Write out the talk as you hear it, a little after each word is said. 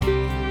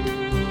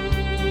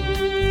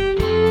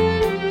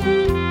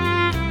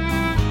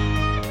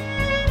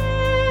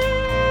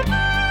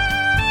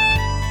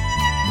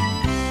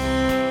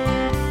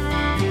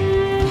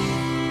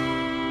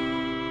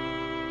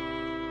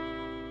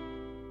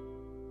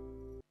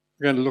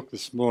We're going to look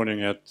this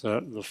morning at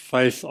the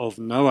faith of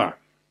Noah.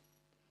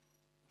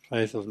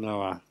 Faith of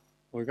Noah.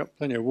 We've got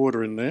plenty of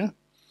water in there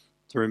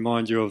to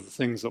remind you of the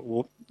things that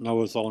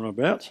Noah's on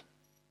about.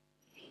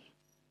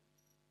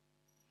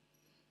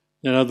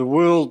 You know, the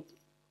world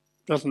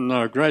doesn't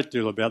know a great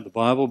deal about the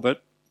Bible,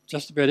 but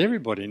just about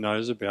everybody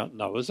knows about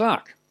Noah's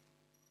Ark.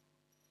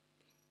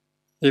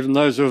 Even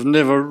those who have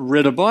never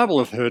read a Bible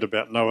have heard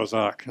about Noah's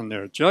Ark. And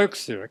there are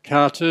jokes, there are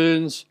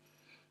cartoons,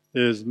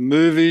 there's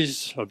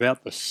movies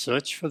about the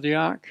search for the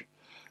Ark,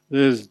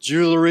 there's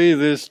jewellery,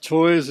 there's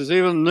toys, there's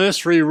even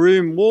nursery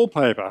room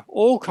wallpaper,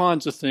 all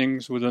kinds of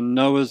things with a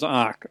Noah's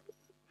Ark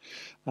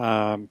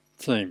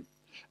theme.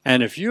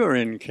 And if you're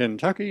in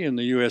Kentucky in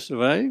the US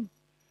of A,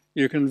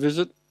 you can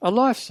visit a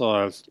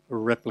life-sized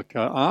replica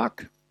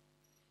Ark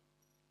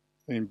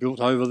being built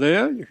over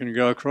there. You can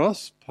go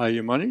across, pay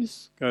your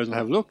monies, go and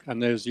have a look,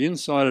 and there's the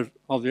inside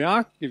of the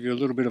Ark, give you a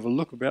little bit of a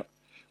look about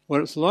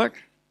what it's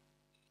like.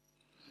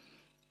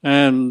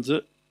 And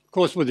of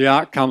course with the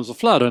Ark comes the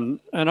flood,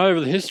 and over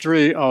the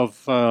history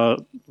of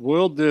the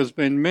world there's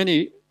been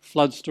many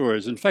flood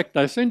stories. In fact,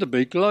 they seem to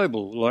be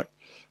global, like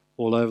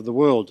all over the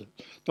world,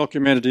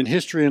 documented in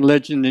history and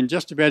legend in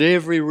just about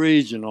every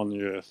region on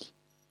the earth.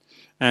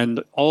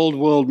 And old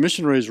world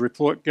missionaries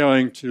report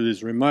going to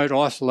these remote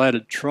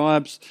isolated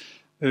tribes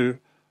and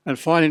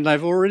finding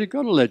they've already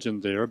got a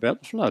legend there about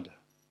the flood.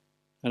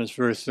 And it's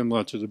very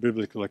similar to the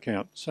biblical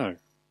account. So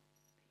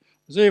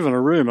there's even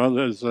a rumour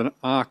there's an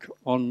ark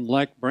on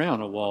Lake Brown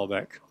a while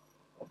back.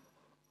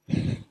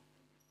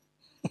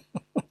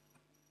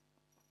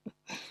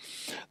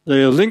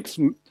 The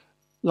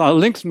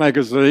Links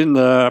magazine,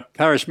 the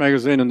parish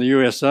magazine in the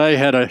USA,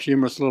 had a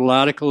humorous little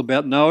article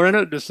about Noah in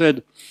it. It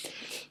said,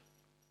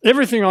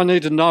 "Everything I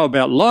need to know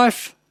about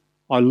life,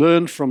 I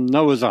learned from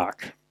Noah's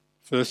Ark.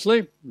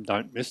 Firstly,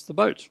 don't miss the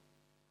boat.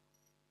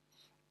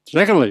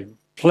 Secondly,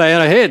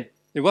 plan ahead.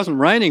 It wasn't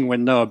raining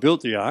when Noah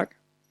built the ark.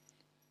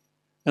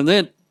 And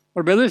then, what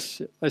about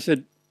this? They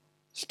said,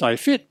 stay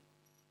fit.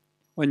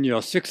 When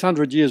you're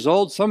 600 years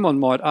old, someone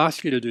might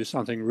ask you to do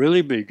something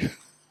really big.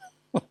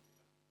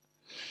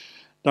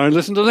 Don't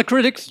listen to the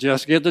critics,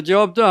 just get the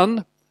job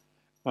done.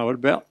 What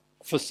about,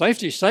 for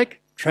safety's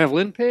sake, travel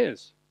in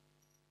pairs.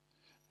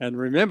 And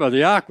remember,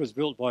 the ark was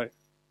built by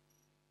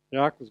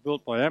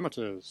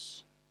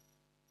amateurs.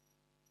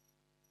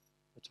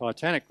 The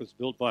Titanic was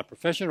built by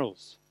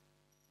professionals.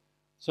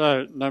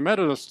 So no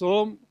matter the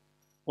storm,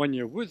 when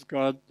you're with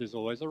God, there's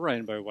always a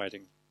rainbow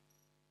waiting."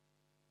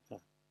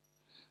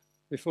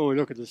 Before we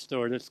look at this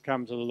story, let's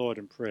come to the Lord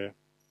in prayer.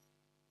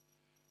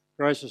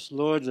 Gracious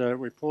Lord,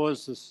 we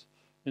pause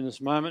in this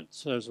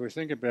moment as we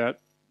think about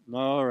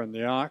Noah and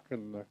the ark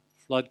and the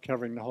flood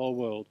covering the whole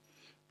world.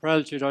 Pray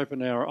that you'd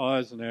open our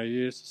eyes and our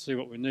ears to see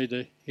what we need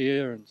to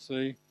hear and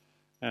see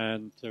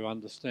and to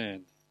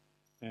understand.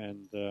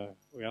 And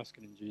we ask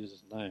it in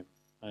Jesus' name.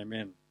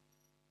 Amen.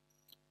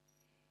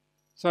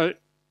 So,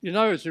 you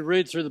know, as you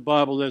read through the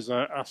Bible, there's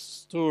a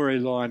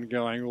storyline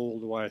going all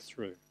the way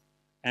through.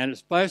 And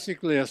it's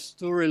basically a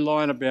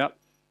storyline about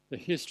the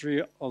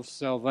history of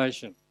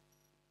salvation.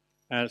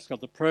 And it's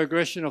got the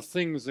progression of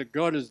things that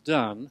God has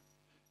done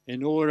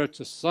in order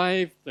to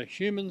save the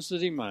humans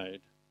that he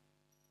made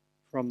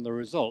from the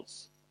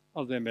results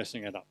of their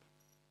messing it up.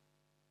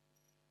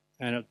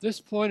 And at this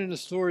point in the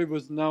story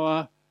with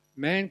Noah,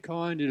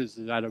 mankind is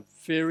at a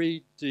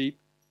very deep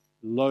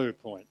low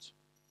point.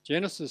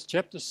 Genesis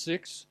chapter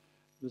 6,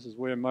 this is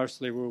where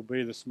mostly we'll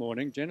be this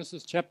morning.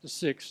 Genesis chapter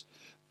 6,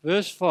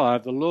 verse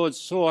 5, the Lord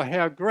saw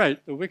how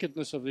great the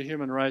wickedness of the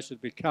human race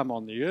had become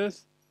on the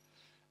earth,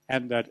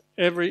 and that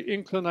every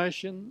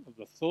inclination of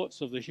the thoughts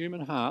of the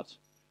human heart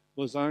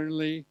was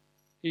only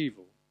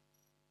evil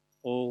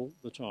all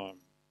the time.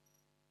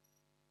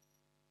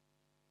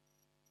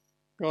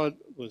 God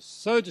was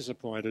so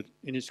disappointed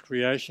in his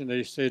creation that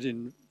he said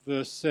in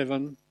verse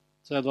 7,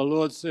 so the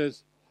Lord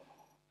says,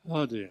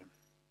 "Oh dear,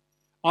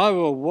 I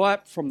will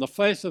wipe from the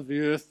face of the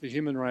earth the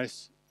human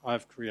race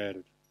I've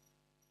created."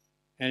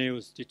 And he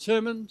was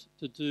determined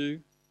to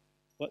do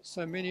what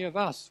so many of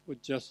us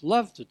would just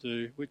love to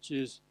do, which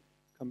is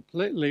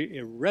completely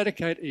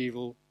eradicate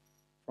evil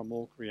from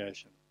all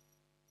creation.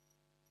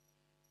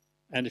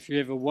 And if you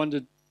ever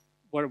wondered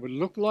what it would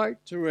look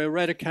like to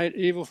eradicate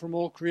evil from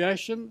all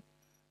creation,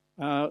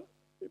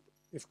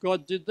 if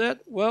God did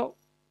that, well,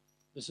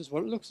 this is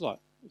what it looks like.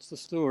 It's the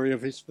story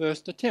of his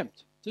first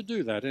attempt to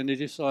do that, and he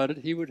decided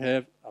he would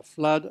have a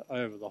flood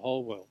over the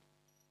whole world.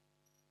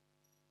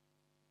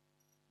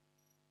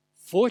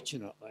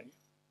 Fortunately,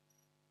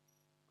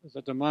 because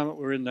at the moment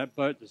we're in that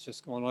boat that's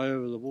just gone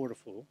over the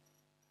waterfall,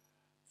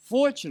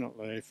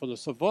 fortunately for the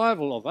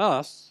survival of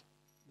us,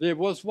 there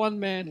was one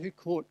man who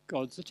caught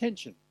God's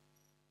attention.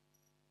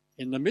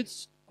 In the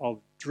midst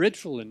of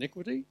dreadful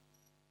iniquity,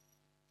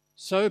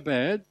 so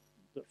bad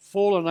that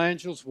fallen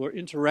angels were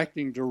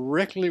interacting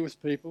directly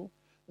with people.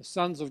 The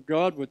sons of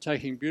God were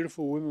taking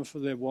beautiful women for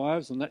their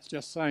wives, and that's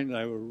just saying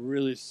they were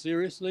really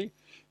seriously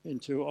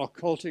into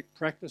occultic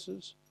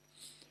practices.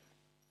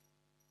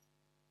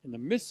 In the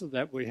midst of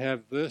that, we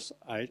have verse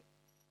 8,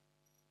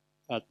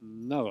 but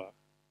Noah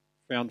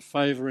found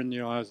favour in the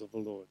eyes of the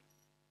Lord.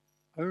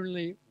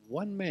 Only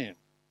one man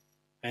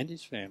and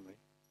his family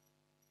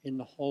in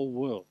the whole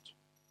world.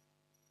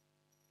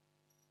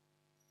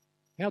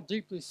 How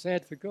deeply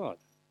sad for God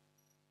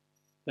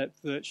that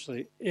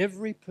virtually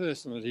every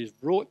person that he's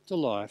brought to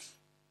life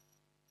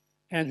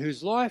and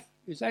whose life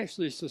is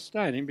actually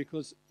sustaining,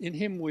 because in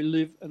him we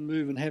live and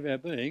move and have our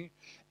being,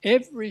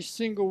 every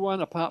single one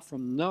apart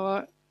from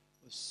Noah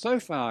was so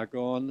far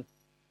gone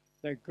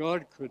that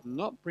God could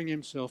not bring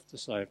himself to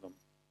save them.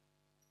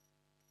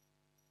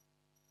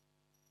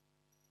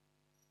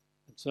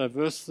 And so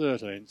verse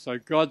 13, so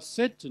God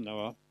said to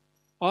Noah,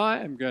 I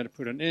am going to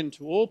put an end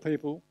to all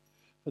people,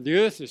 for the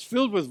earth is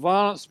filled with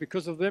violence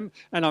because of them,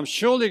 and I'm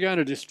surely going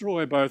to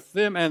destroy both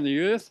them and the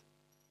earth.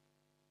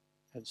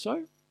 And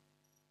so,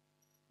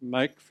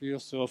 make for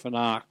yourself an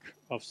ark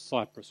of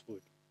cypress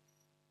wood.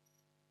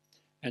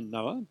 And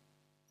Noah,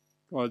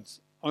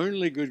 God's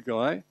only good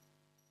guy,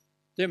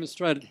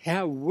 demonstrated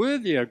how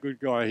worthy a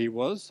good guy he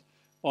was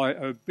by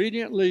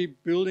obediently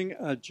building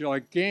a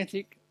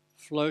gigantic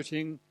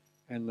floating,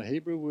 and the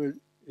Hebrew word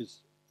is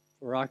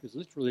for ark is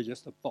literally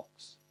just a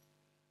box.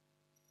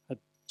 A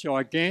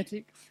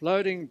gigantic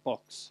floating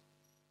box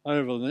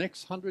over the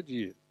next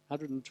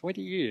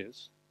 120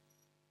 years,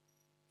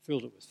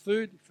 filled it with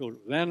food, filled it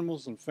with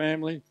animals and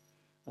family,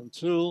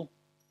 until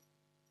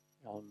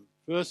on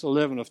verse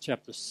 11 of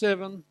chapter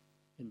 7,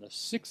 in the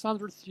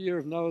 600th year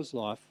of Noah's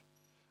life,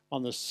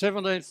 on the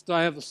 17th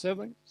day of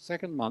the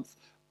second month,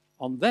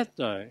 on that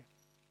day,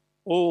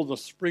 all the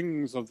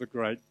springs of the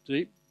great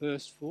deep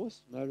burst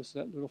forth. Notice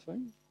that little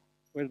thing?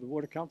 Where did the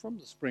water come from?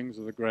 The springs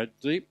of the great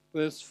deep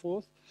burst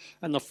forth,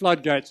 and the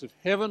floodgates of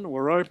heaven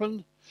were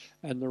opened,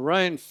 and the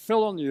rain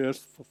fell on the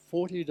earth for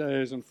 40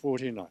 days and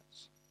 40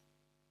 nights.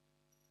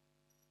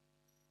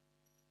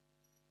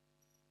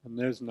 And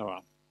there's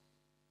Noah.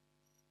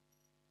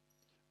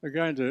 We're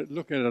going to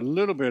look at a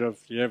little bit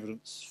of the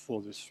evidence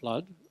for this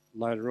flood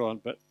later on,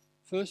 but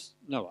first,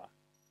 Noah,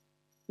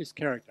 his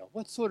character.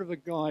 What sort of a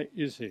guy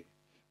is he?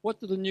 What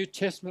do the New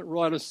Testament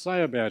writers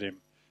say about him?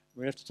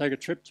 We have to take a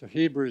trip to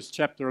Hebrews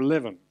chapter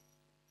 11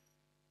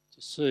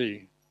 to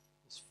see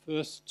his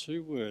first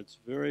two words,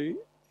 very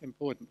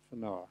important for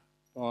Noah,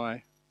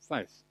 by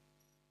faith.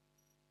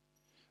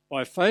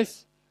 By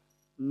faith,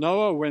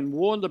 Noah, when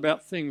warned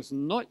about things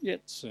not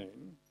yet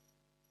seen,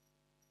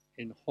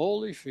 in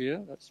holy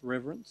fear, that's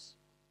reverence,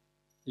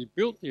 he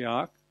built the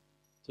ark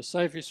to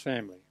save his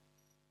family.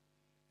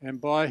 And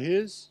by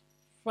his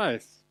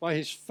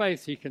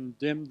faith, he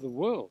condemned the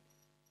world.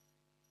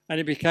 And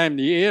he became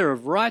the heir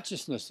of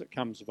righteousness that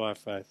comes by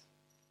faith.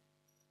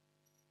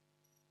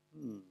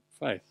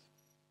 Faith.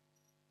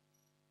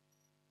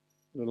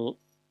 A little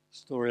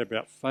story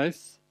about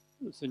faith.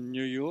 It's in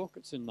New York.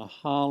 It's in the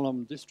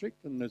Harlem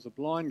district, and there's a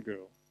blind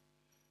girl.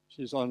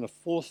 She's on the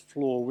 4th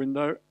floor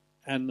window,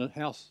 and the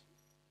house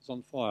is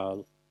on fire.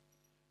 And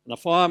the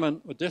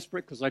firemen were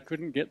desperate because they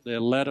couldn't get their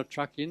ladder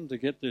truck in to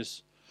get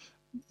this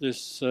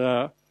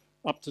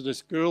up to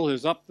this girl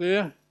who's up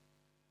there.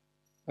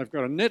 They've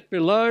got a net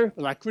below,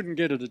 but they couldn't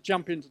get her to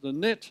jump into the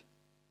net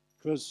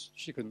because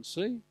she couldn't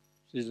see.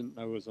 She didn't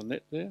know there was a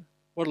net there.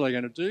 What are they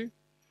going to do?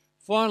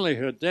 Finally,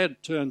 her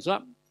dad turns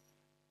up,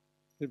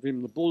 gives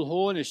him the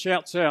bullhorn. He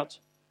shouts out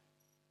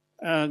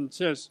and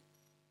says,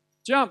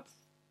 "Jump!"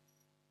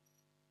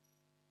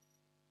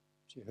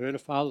 She heard her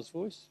father's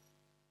voice.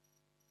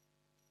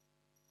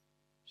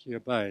 She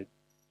obeyed.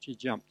 She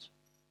jumped.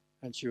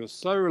 And she was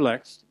so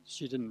relaxed,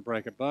 she didn't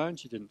break a bone,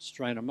 she didn't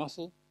strain a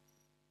muscle,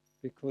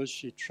 because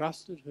she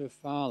trusted her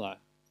father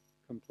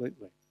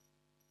completely.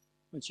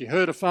 When she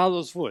heard her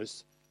father's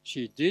voice,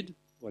 she did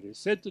what he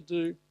said to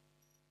do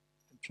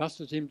and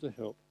trusted him to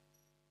help.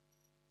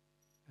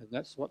 And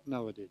that's what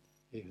Noah did.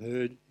 He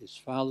heard his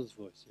father's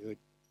voice.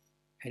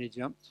 And he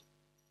jumped.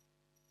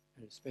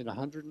 And he spent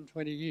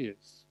 120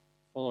 years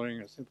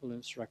following a simple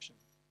instruction.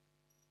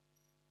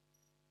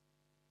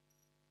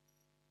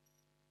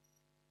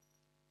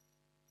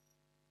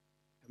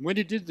 And when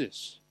he did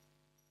this,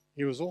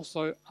 he was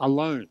also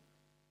alone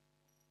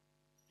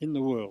in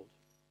the world,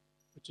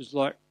 which is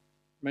like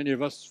many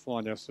of us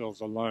find ourselves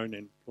alone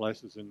in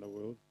places in the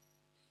world.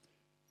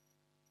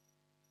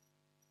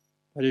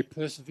 But he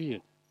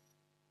persevered.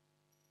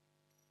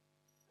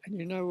 And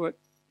you know what?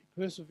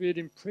 He persevered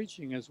in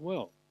preaching as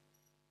well.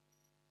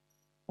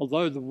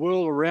 Although the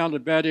world around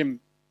about him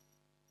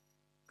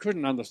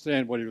couldn't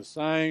understand what he was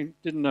saying,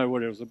 didn't know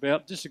what he was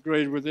about,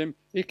 disagreed with him,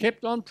 he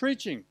kept on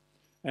preaching.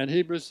 And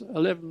Hebrews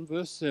 11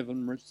 verse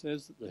 7, which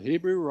says that the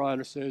Hebrew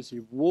writer says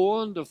he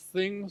warned of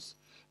things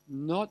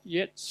not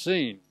yet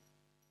seen.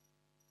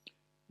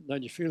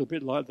 Don't you feel a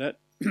bit like that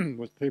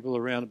with people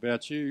around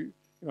about you?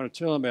 You want to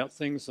tell them about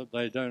things that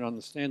they don't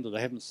understand, that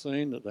they haven't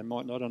seen, that they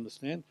might not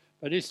understand.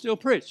 But he still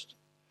preached.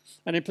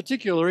 And in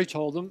particular, he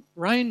told them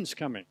rain's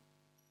coming.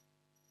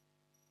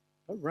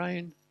 But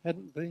rain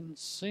hadn't been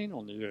seen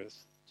on the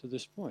earth to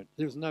this point.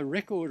 There was no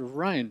record of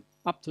rain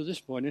up to this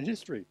point in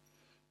history.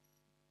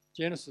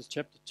 Genesis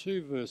chapter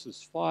 2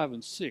 verses 5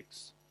 and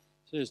 6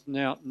 says,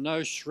 "Now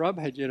no shrub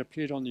had yet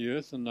appeared on the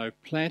earth, and no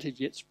plant had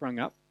yet sprung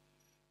up,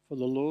 for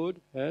the Lord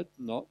had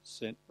not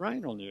sent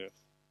rain on the earth,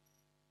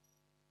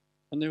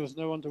 and there was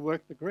no one to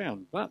work the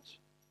ground, but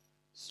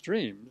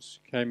streams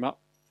came up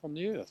from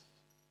the earth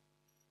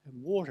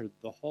and watered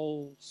the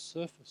whole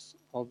surface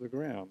of the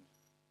ground.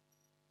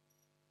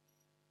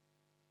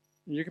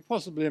 And you could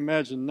possibly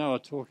imagine Noah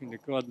talking to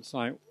God and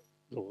saying,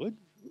 Lord,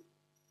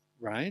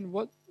 rain?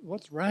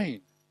 What's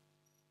rain?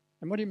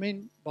 And what do you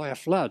mean by a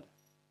flood?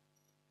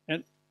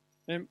 And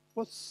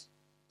what's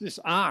this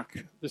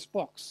ark, this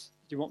box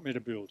that you want me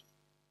to build?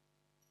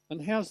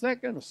 And how's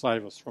that going to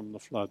save us from the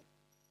flood?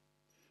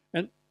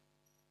 And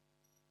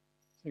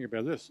think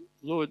about this.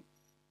 Lord,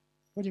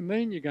 what do you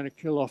mean you're going to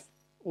kill off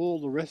all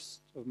the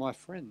rest of my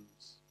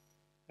friends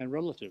and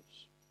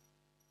relatives?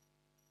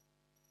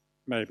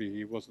 Maybe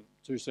he wasn't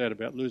too sad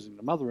about losing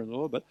the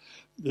mother-in-law, but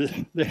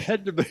there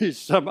had to be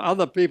some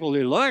other people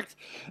he liked,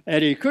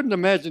 and he couldn't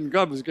imagine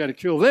God was going to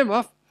kill them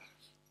off.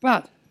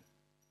 But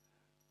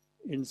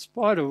in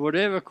spite of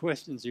whatever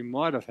questions he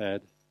might have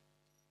had,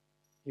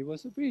 he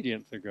was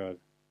obedient to God.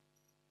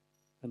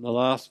 And the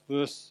last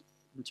verse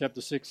in chapter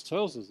 6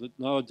 tells us that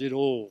Noah did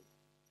all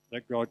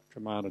that God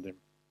commanded him.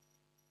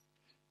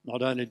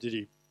 Not only did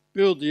he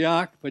build the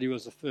ark, but he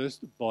was the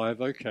first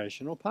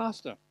bivocational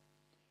pastor.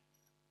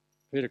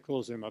 Peter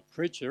calls him a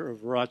preacher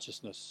of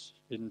righteousness.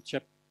 In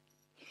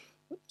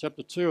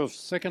chapter 2 of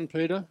 2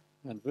 Peter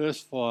and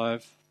verse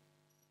 5,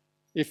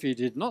 if he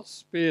did not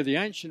spare the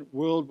ancient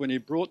world when he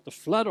brought the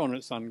flood on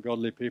its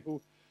ungodly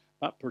people,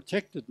 but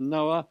protected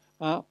Noah,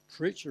 a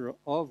preacher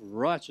of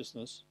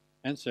righteousness,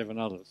 and 7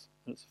 others.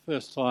 And it's the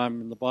first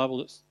time in the Bible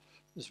that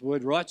this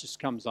word righteous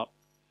comes up.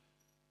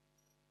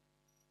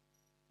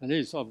 And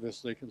he's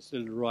obviously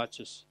considered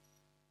righteous.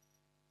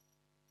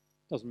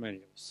 Doesn't mean he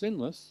was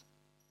sinless.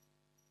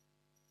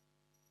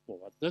 Well,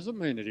 that doesn't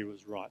mean that he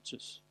was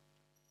righteous.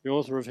 The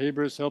author of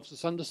Hebrews helps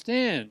us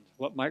understand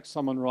what makes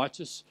someone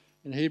righteous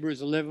in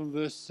Hebrews 11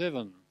 verse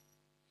 7.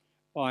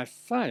 By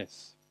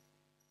faith,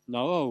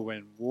 Noah,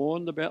 when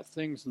warned about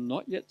things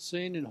not yet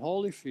seen in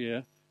holy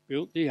fear,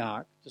 built the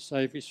ark to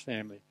save his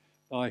family.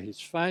 By his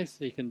faith,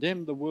 he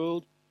condemned the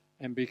world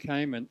and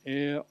became an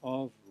heir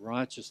of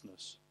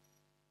righteousness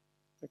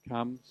that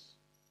comes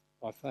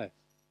by faith.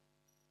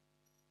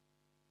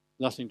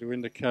 Nothing to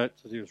indicate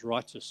that he was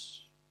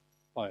righteous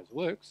by his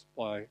works,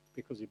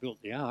 because he built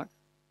the ark.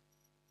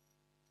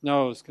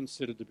 Noah was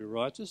considered to be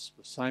righteous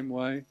the same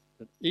way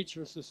that each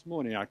of us this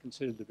morning are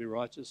considered to be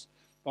righteous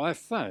by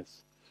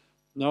faith.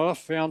 Noah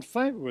found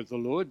favour with the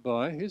Lord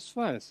by his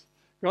faith.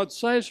 God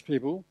saves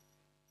people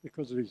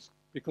because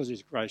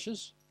he's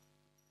gracious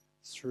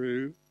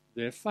through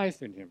their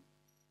faith in him.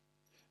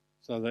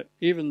 So that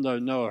even though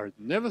Noah had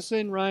never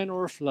seen rain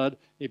or a flood,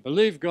 he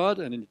believed God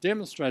and he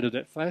demonstrated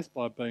that faith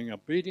by being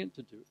obedient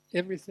to do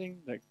everything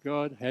that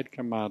God had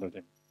commanded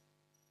him.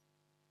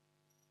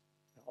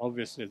 Now,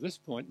 obviously, at this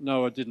point,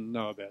 Noah didn't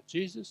know about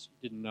Jesus,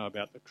 he didn't know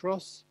about the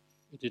cross,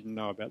 he didn't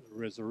know about the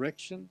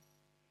resurrection,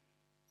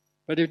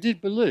 but he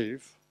did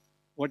believe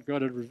what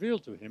God had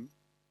revealed to him,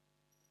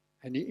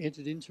 and he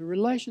entered into a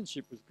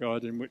relationship with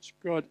God in which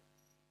God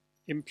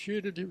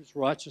imputed his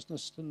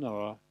righteousness to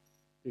Noah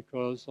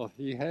because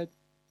he had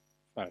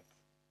faith,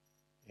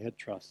 he had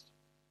trust.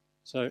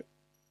 So,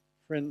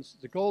 friends,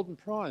 the golden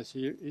prize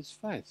here is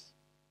faith.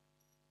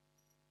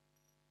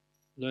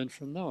 Learn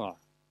from Noah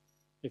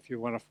if you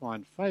want to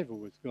find favour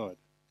with God,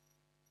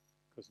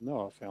 because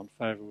Noah found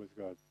favour with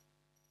God.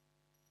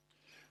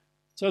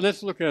 So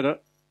let's look at a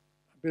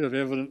bit of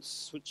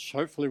evidence which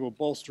hopefully will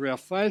bolster our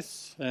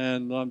faith,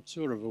 and I'm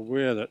sort of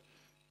aware that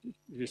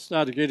if you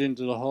start to get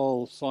into the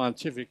whole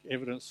scientific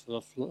evidence for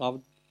the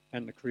flood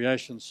and the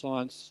creation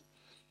science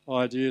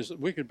ideas, that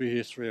we could be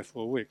here 3 or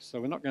 4 weeks. So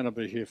we're not going to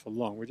be here for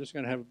long. We're just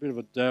going to have a bit of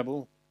a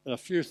dabble at a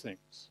few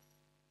things.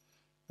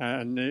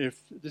 And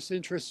if this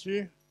interests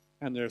you,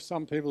 and there are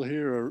some people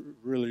here who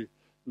really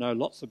know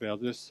lots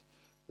about this,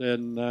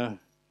 then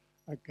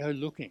go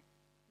looking.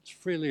 It's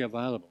freely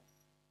available.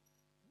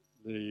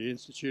 The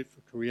Institute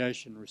for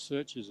Creation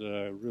Research is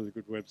a really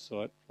good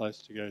website,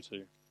 place to go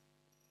to.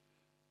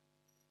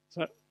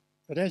 So,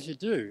 but as you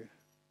do,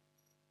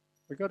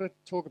 we've got to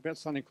talk about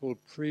something called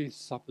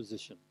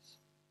presuppositions.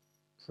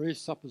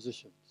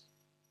 Presuppositions.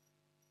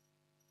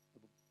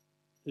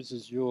 This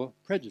is your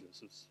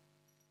prejudices.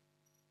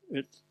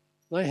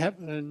 They have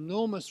an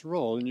enormous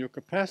role in your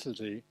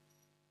capacity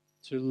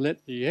to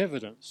let the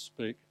evidence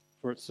speak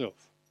for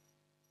itself.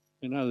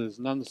 You know, there's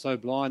none so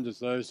blind as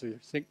those who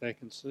think they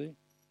can see.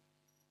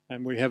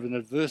 And we have an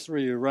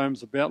adversary who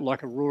roams about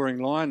like a roaring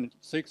lion, and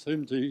seeks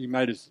whom he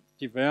may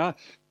devour,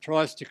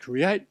 tries to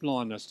create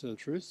blindness to the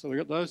truth. So we've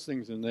got those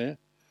things in there.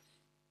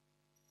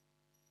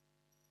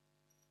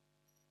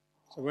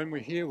 So when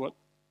we hear what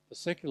the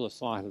secular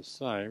scientists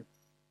say,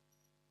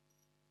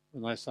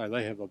 when they say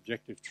they have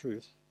objective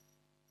truth,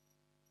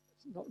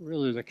 it's not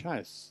really the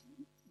case.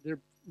 They're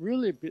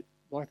really a bit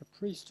like a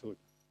priesthood.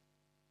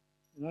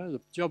 You know,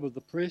 the job of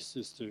the priest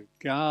is to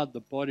guard the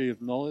body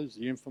of knowledge,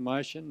 the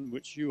information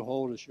which you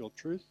hold as your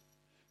truth,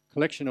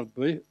 collection of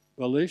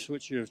beliefs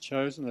which you have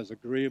chosen as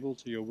agreeable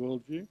to your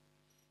worldview.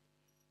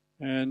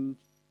 And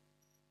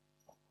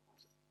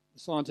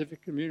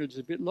scientific community is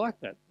a bit like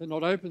that. They're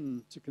not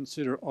open to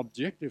consider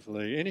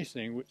objectively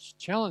anything which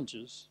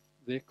challenges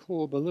their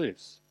core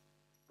beliefs,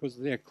 because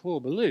their core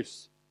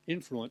beliefs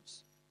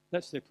influence,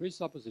 that's their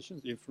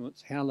presuppositions,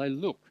 influence how they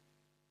look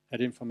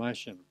at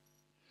information.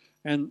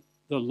 And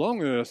the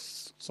long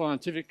earth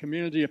scientific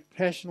community are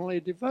passionately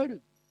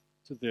devoted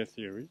to their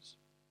theories,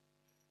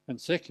 and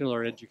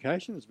secular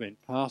education has been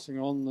passing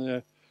on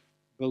their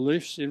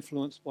beliefs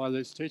influenced by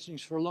these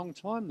teachings for a long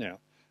time now.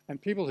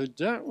 And people who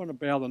don't want to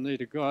bow the knee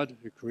to God,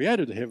 who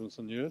created the heavens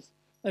and the earth,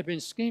 they've been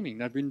scheming,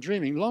 they've been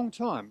dreaming long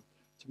time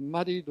to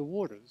muddy the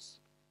waters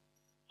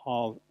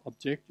of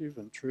objective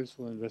and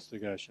truthful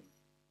investigation.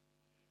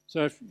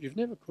 So if you've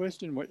never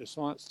questioned what your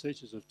science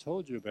teachers have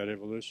told you about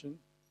evolution,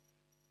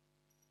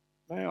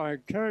 may I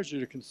encourage you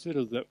to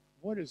consider that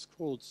what is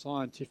called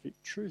scientific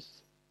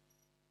truth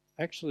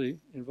actually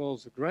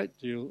involves a great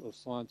deal of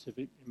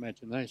scientific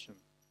imagination.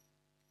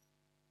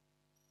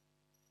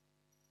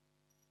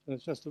 So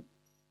it's just a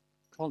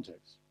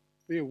context.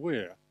 Be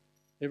aware.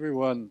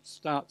 Everyone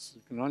starts,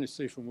 you can only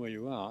see from where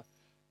you are,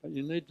 but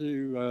you need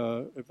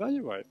to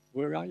evaluate,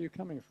 where are you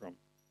coming from?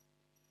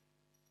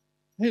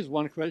 Here's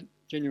one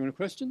genuine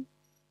question.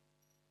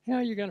 How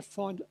are you going to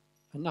find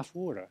enough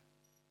water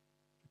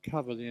to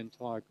cover the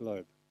entire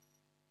globe?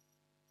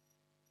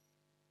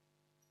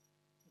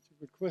 That's a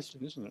good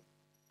question, isn't it?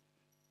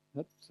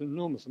 That's an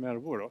enormous amount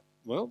of water.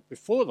 Well,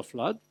 before the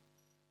flood,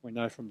 we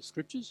know from the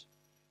scriptures,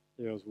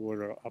 there was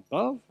water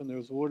above and there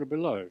was water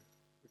below.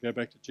 We go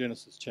back to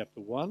Genesis chapter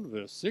 1,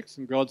 verse 6,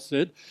 and God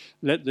said,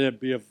 let there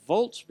be a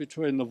vault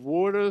between the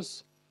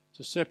waters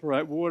to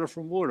separate water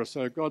from water.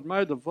 So God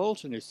made the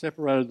vault and he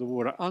separated the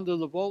water under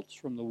the vault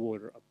from the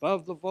water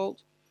above the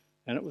vault,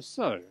 and it was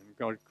so. And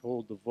God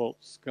called the vault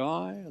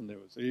sky, and there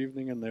was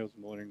evening and there was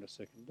morning the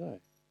second day.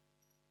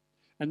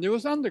 And there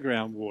was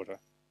underground water,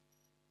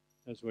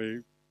 as we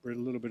read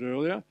a little bit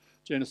earlier.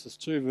 Genesis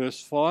 2 verse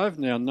 5,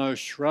 now no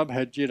shrub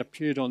had yet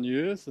appeared on the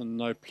earth, and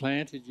no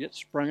plant had yet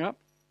sprung up,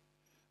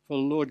 for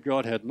the Lord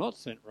God had not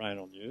sent rain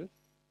on the earth,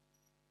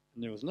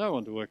 and there was no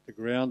one to work the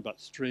ground, but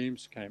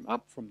streams came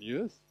up from the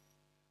earth,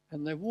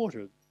 and they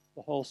watered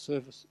the whole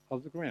surface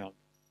of the ground.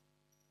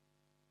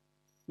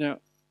 Now,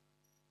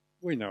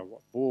 we know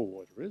what bore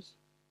water is.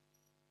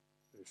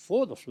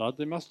 Before the flood,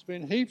 there must have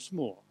been heaps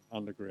more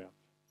underground.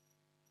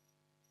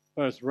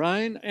 Both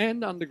rain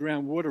and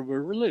underground water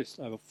were released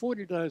over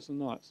 40 days and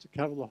nights to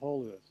cover the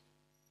whole earth.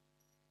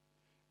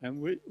 And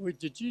we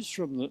deduce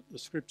from the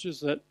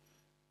scriptures that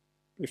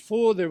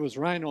before there was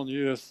rain on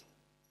the earth,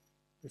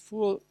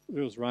 before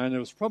there was rain, it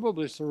was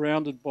probably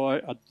surrounded by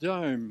a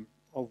dome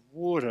of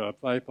water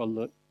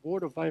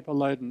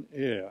vapor-laden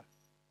air,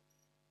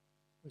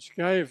 which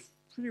gave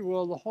pretty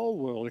well the whole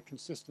world a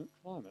consistent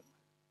climate.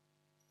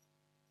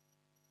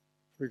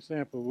 For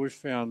example, we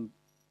found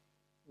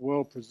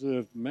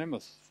well-preserved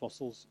mammoth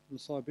fossils in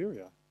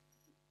Siberia,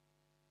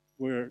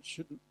 where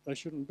they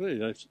shouldn't be.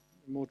 They're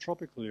more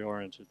tropically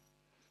oriented.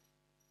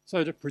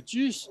 So to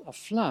produce a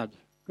flood,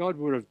 God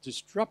would have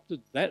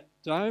disrupted that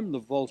dome, the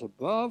vault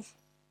above,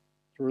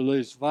 to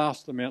release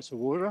vast amounts of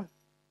water,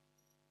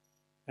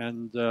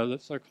 and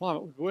so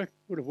climate would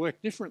have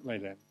worked differently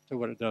then to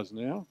what it does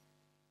now.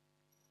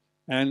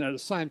 And at the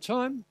same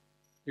time,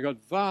 you've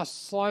got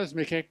vast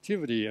seismic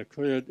activity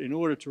occurred in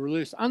order to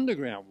release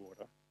underground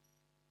water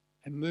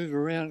and move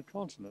around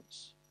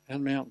continents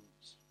and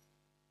mountains.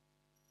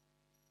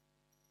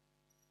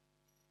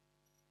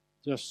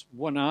 Just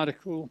one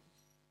article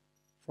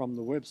from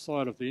the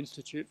website of the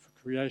Institute for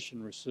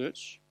Creation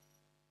Research.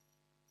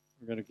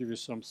 I'm going to give you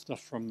some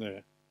stuff from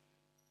there.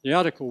 The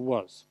article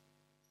was,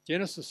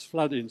 Genesis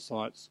Flood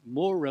Insights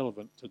More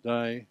Relevant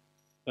Today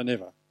Than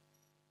Ever.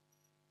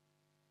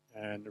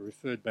 And it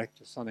referred back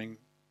to something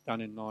done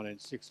in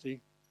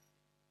 1960.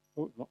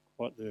 Oh, not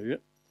quite there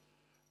yet.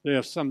 There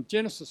are some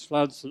Genesis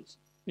floods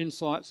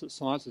insights that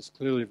science has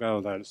clearly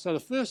validated. So the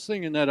first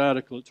thing in that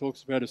article it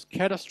talks about is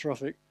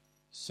catastrophic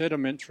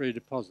sedimentary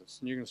deposits.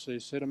 And you can see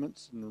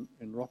sediments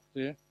in rock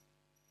there.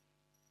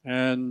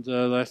 And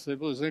they said,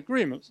 well, there's an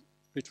agreement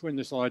between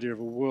this idea of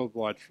a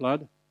worldwide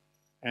flood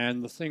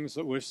and the things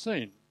that we've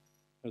seen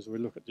as we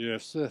look at the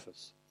Earth's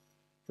surface.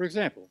 For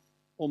example,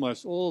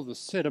 almost all of the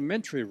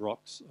sedimentary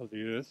rocks of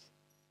the Earth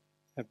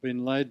have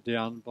been laid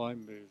down by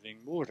moving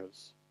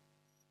waters,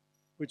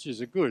 which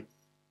is a good,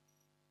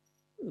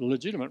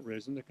 legitimate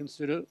reason to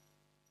consider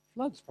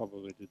floods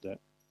probably did that.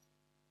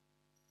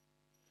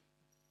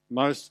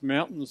 Most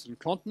mountains and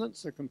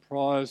continents are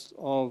comprised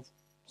of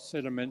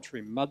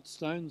sedimentary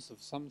mudstones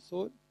of some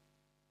sort.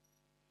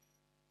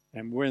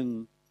 And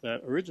when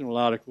that original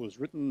article was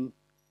written,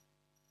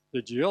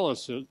 the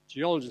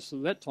geologists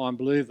at that time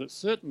believed that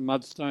certain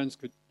mudstones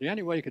the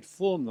only way you could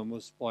form them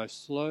was by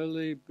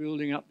slowly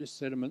building up the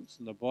sediments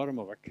in the bottom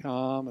of a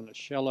calm and a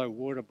shallow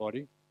water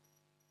body.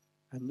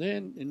 And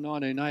then in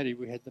 1980,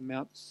 we had the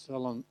Mount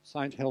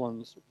St.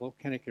 Helens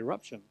volcanic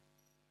eruption.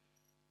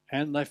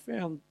 And they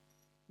found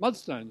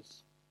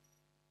mudstones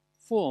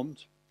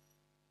formed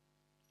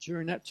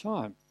during that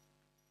time.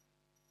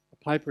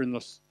 A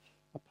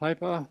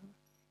paper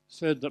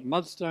said that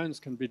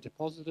mudstones can be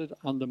deposited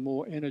under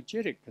more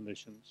energetic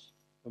conditions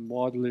than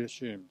widely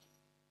assumed.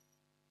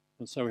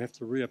 And so we have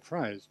to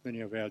reappraise many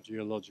of our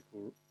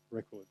geological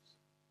records.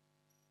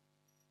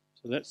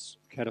 So that's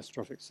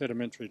catastrophic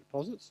sedimentary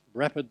deposits,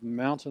 rapid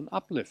mountain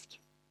uplift.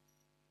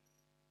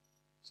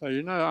 So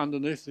you know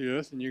underneath the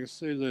earth, and you can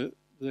see that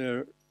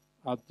there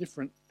are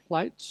different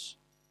plates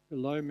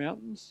below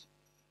mountains.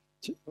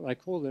 They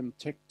call them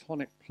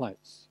tectonic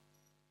plates.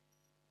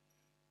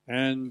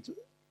 And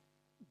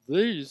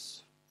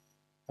these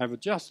have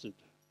adjusted.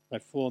 They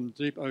form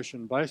deep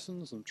ocean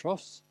basins and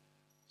troughs.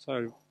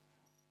 So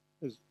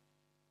there's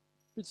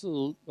bits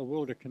of the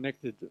world are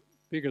connected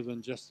bigger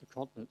than just the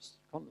continents.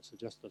 The continents are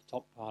just the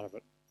top part of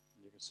it.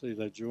 And you can see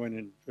they join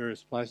in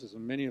various places,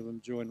 and many of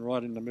them join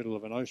right in the middle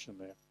of an ocean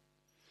there.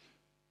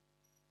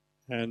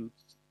 And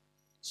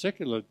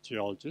secular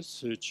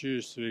geologists who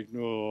choose to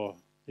ignore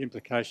the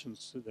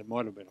implications that there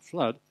might have been a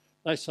flood,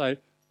 they say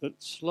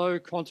that slow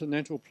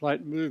continental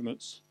plate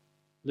movements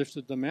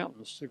lifted the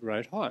mountains to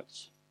great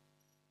heights.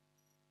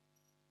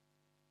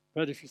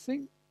 But if you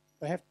think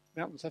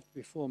mountains have to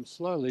be formed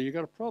slowly, you've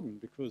got a problem,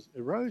 because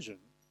erosion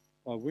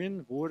by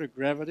wind, water,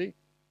 gravity,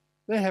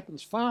 that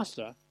happens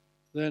faster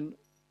than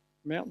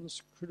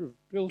mountains could have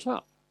built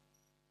up.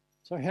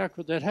 So how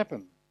could that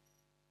happen?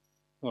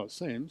 Well, it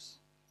seems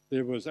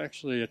there was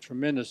actually a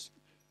tremendous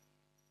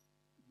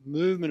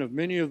movement of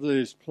many of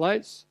these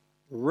plates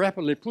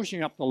rapidly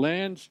pushing up the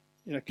land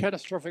in a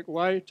catastrophic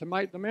way to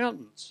make the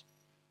mountains.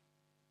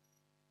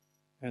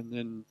 And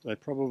then they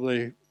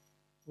probably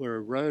were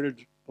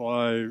eroded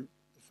by the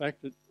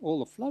fact that all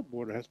the flood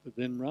water has to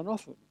then run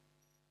off them.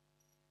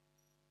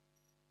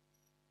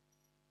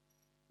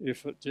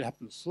 If it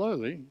happened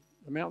slowly,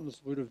 the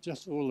mountains would have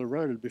just all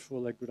eroded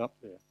before they got up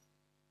there.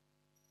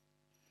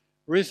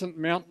 Recent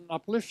mountain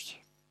uplift.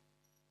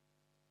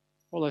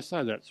 Well, they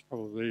say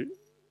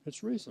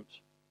it's recent.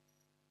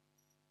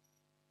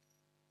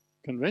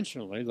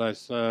 Conventionally, they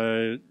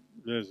say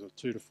there's a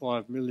 2 to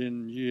 5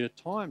 million year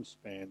time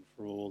span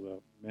for all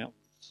the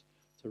mountains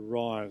to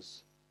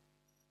rise.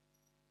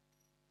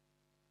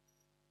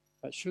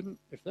 But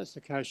if that's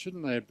the case,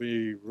 shouldn't they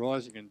be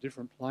rising in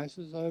different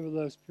places over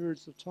those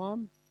periods of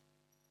time?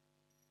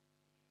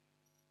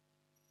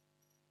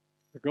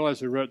 The guys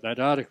who wrote that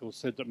article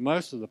said that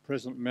most of the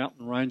present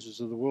mountain ranges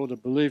of the world are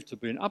believed to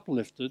have been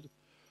uplifted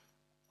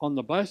on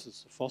the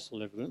basis of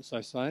fossil evidence,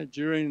 they say,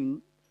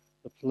 during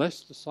the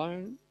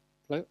Pleistocene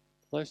or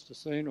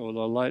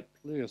the late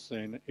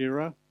Pliocene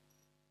era,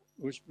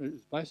 which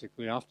is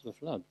basically after the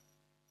flood.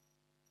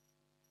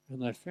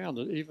 And they found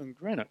that even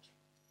granite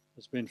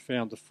has been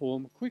found to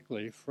form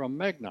quickly from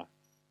magma.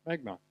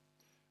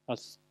 A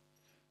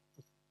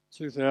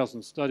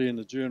 2000 study in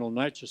the journal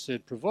Nature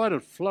said,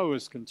 provided flow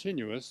is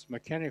continuous,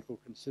 mechanical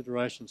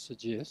considerations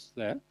suggest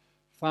that,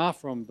 far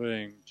from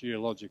being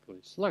geologically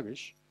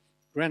sluggish,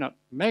 granite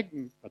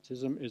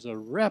magmatism is a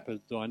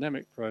rapid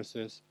dynamic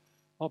process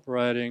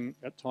operating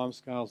at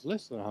timescales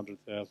less than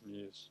 100,000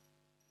 years,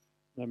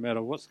 no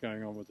matter what's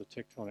going on with the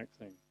tectonic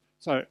thing.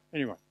 So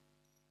anyway,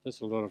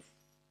 that's a lot of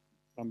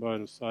gumbo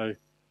to say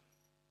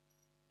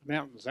the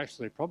mountains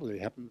actually probably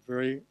happened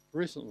very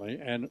recently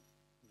and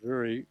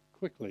very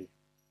quickly.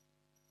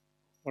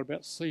 What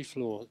about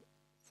seafloor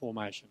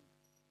formation?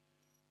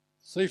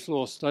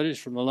 Seafloor studies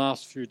from the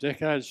last few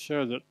decades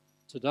show that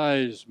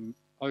today's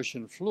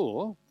ocean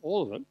floor,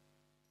 all of it,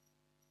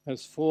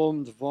 has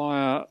formed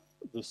via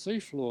the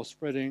seafloor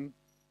spreading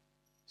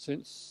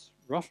since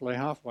roughly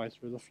halfway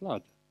through the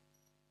flood.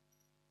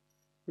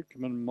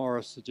 Whitcomb and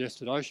Morris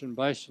suggested ocean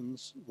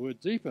basins were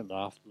deepened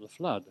after the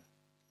flood.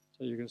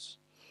 So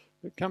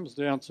it comes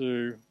down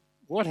to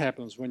what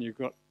happens when you've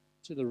got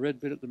to the red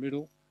bit at the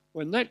middle.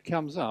 When that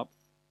comes up,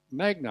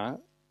 magma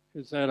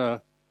is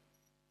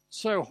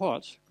so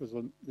hot, because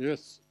the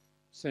Earth's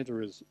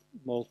centre is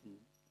molten,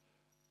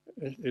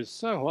 it is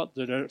so hot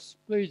that it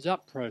speeds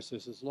up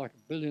processes like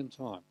 1 billion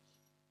times.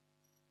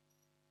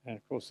 And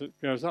of course it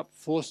goes up,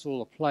 forces all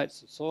the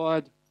plates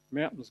aside,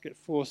 mountains get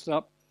forced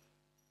up,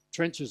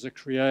 trenches are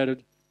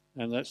created,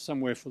 and that's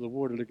somewhere for the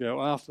water to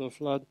go after the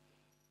flood.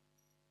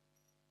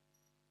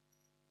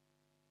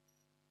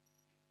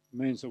 It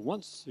means that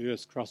once the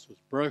Earth's crust was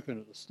broken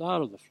at the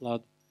start of the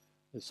flood,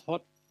 this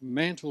hot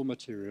mantle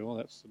material,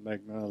 that's the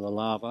magma, the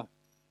lava,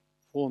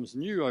 forms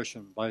new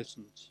ocean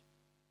basins,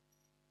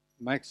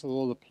 makes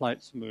all the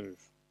plates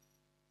move.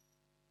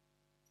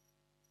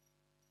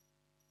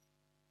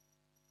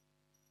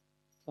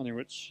 Something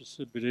which is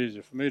a bit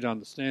easier for me to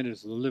understand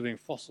is the living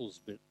fossils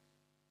bit.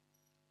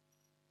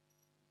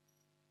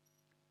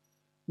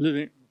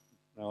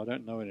 No, I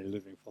don't know any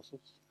living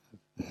fossils.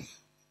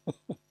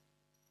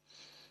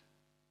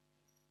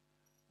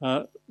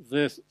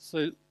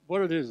 So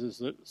what it is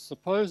that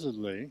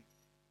supposedly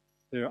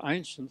there are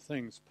ancient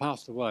things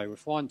passed away. We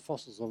find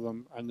fossils of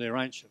them and they're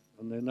ancient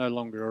and they're no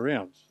longer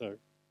around. So it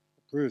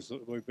proves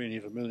that we've been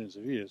here for millions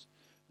of years.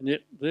 And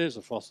yet there's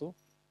a fossil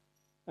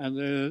and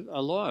they're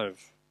alive.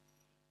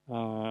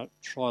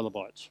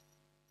 Trilobite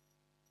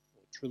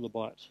or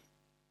trilobite.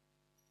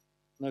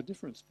 No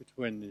difference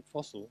between the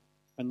fossil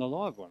and the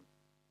live one.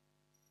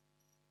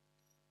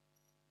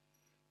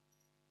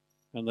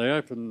 And they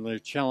openly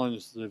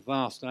challenge the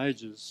vast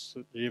ages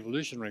that the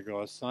evolutionary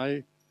guys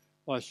say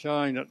by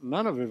showing that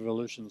none of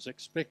evolution's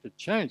expected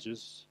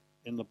changes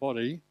in the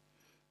body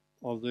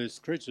of these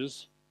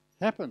creatures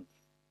happened.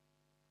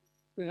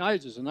 Been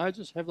ages and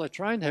ages. Have they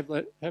trained? Have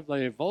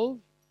they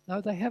evolved?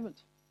 No, they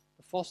haven't.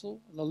 The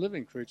fossil and the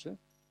living creature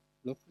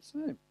look the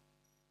same.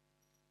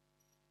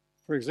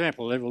 For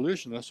example,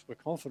 evolutionists were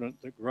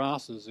confident that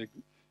grasses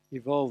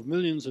evolved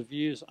millions of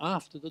years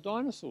after the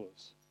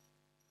dinosaurs,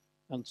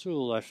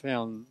 until they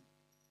found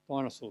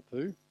dinosaur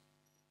poo,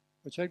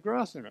 which had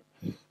grass in it.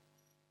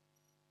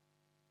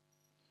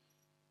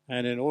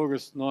 And in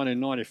August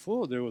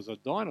 1994, there was a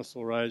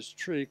dinosaur-aged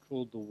tree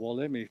called the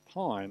Wollemi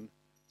pine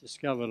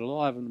discovered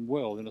alive and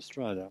well in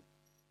Australia,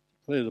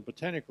 declared the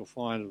botanical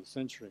find of the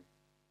century.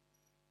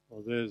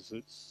 Well,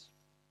 it's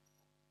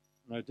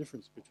no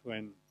difference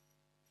between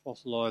a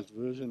fossilised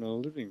version and a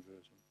living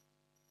version.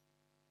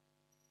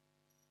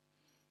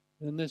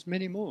 And there's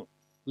many more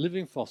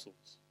living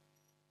fossils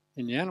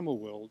in the animal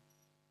world,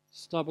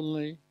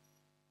 stubbornly,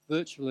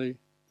 virtually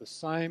the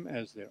same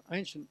as their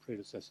ancient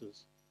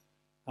predecessors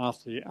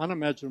after the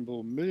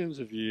unimaginable millions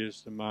of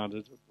years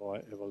demanded by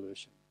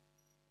evolution.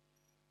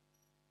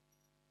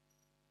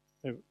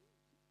 The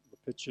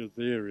picture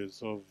there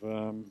is of,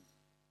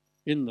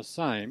 in the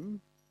same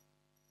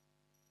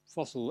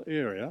fossil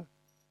area,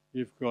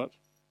 you've got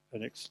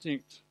an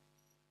extinct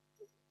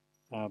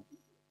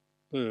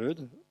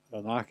bird,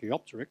 an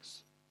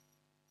Archaeopteryx,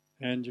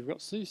 and you've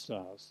got sea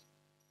stars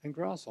and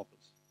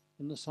grasshoppers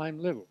in the same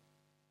level.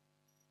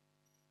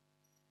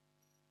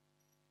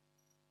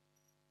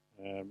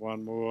 And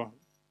one more,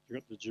 you've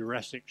got the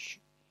Jurassic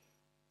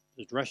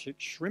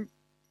shrimp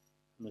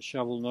and the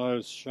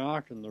shovel-nosed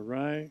shark and the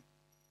ray.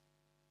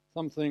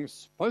 Some things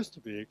supposed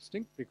to be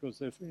extinct because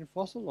they've been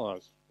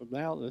fossilised, but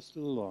now they're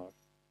still alive.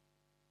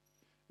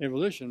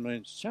 Evolution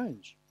means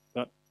change,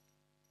 but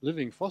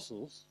living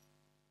fossils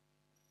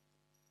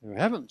who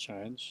haven't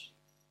changed,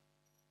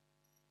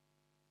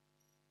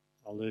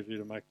 I'll leave you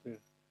to make the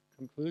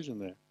conclusion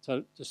there.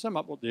 So to sum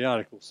up what the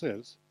article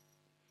says,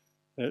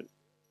 that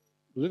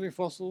living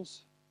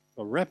fossils,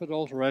 a rapid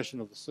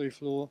alteration of the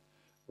seafloor,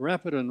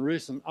 rapid and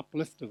recent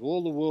uplift of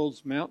all the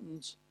world's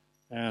mountains,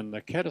 and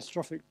the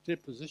catastrophic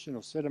deposition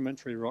of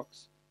sedimentary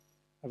rocks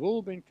have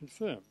all been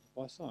confirmed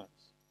by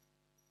science.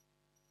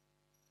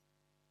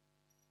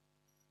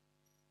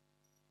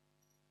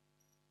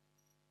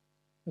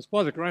 It's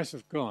by the grace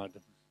of God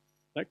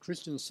that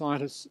Christian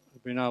scientists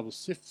have been able to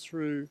sift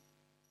through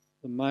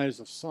the maze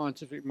of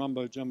scientific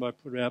mumbo-jumbo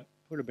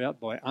put about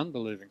by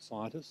unbelieving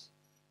scientists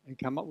and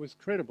come up with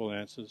credible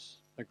answers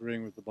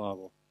agreeing with the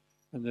Bible.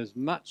 And there's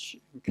much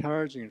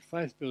encouraging and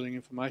faith-building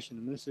information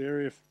in this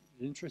area. If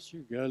it interests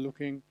you, go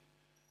looking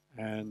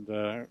and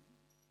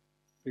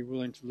be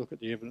willing to look at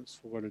the evidence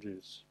for what it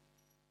is.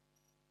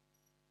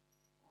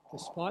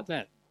 Despite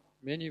that,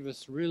 many of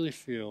us really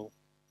feel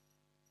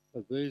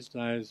that these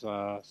days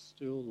are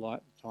still like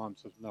the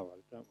times of Noah,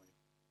 don't we?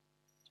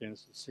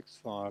 Genesis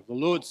 6:5. The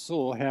Lord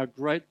saw how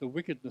great the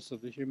wickedness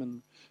of the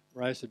human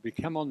race had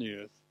become on the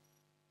earth,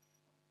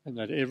 and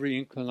that every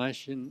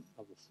inclination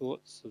of the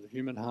thoughts of the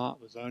human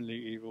heart was only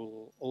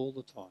evil all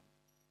the time.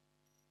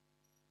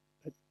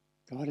 But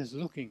God is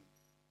looking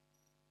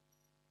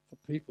for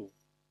people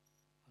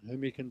on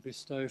whom he can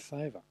bestow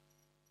favour.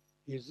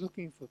 He is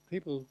looking for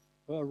people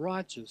who are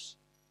righteous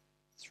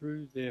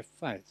through their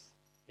faith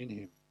in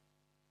him.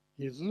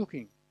 He is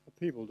looking for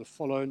people to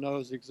follow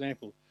Noah's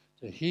example,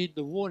 to heed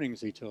the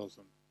warnings he tells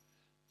them,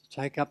 to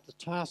take up the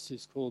tasks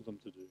he's called them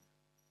to do,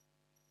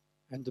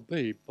 and to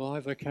be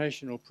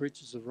bivocational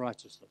preachers of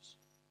righteousness,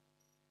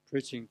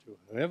 preaching to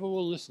whoever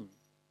will listen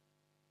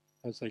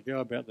as they go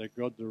about their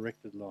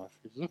God-directed life.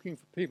 He's looking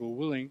for people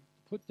willing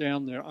to put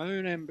down their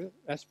own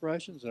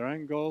aspirations, their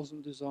own goals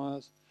and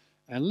desires,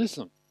 and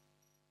listen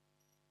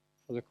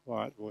for the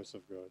quiet voice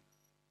of God.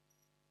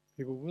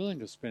 People willing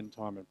to spend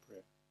time in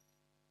prayer,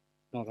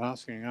 not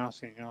asking,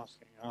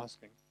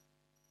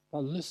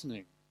 but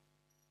listening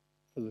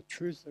for the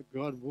truth that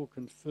God will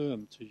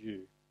confirm to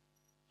you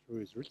through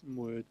his written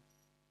word,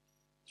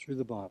 through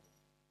the Bible.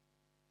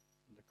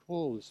 And the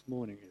call this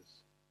morning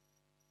is,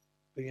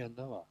 be a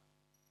Noah.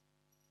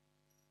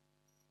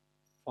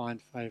 Find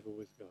favour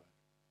with God.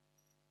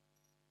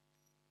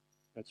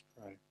 Let's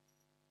pray.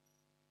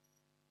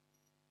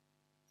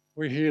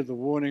 We hear the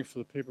warning for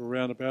the people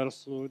round about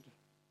us, Lord.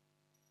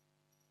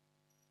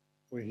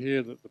 We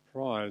hear that the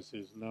prize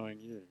is knowing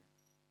you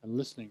and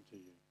listening to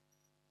you.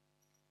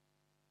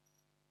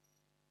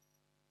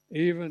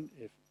 Even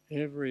if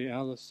every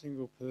other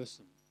single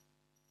person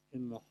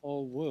in the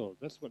whole world,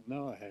 that's what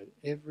Noah had,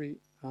 every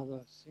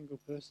other single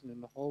person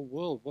in the whole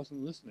world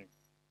wasn't listening.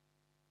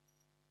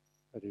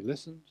 But he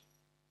listened,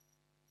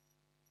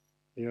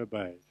 he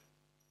obeyed.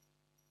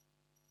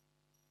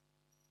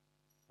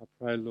 I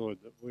pray, Lord,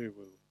 that we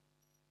will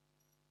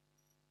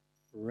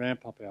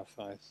ramp up our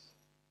faith,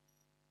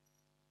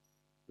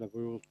 that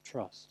we will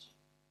trust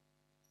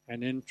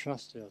and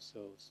entrust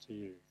ourselves to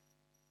you,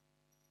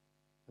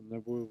 and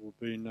that we will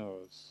be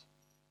Noahs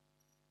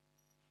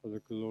for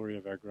the glory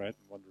of our great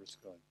and wondrous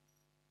God.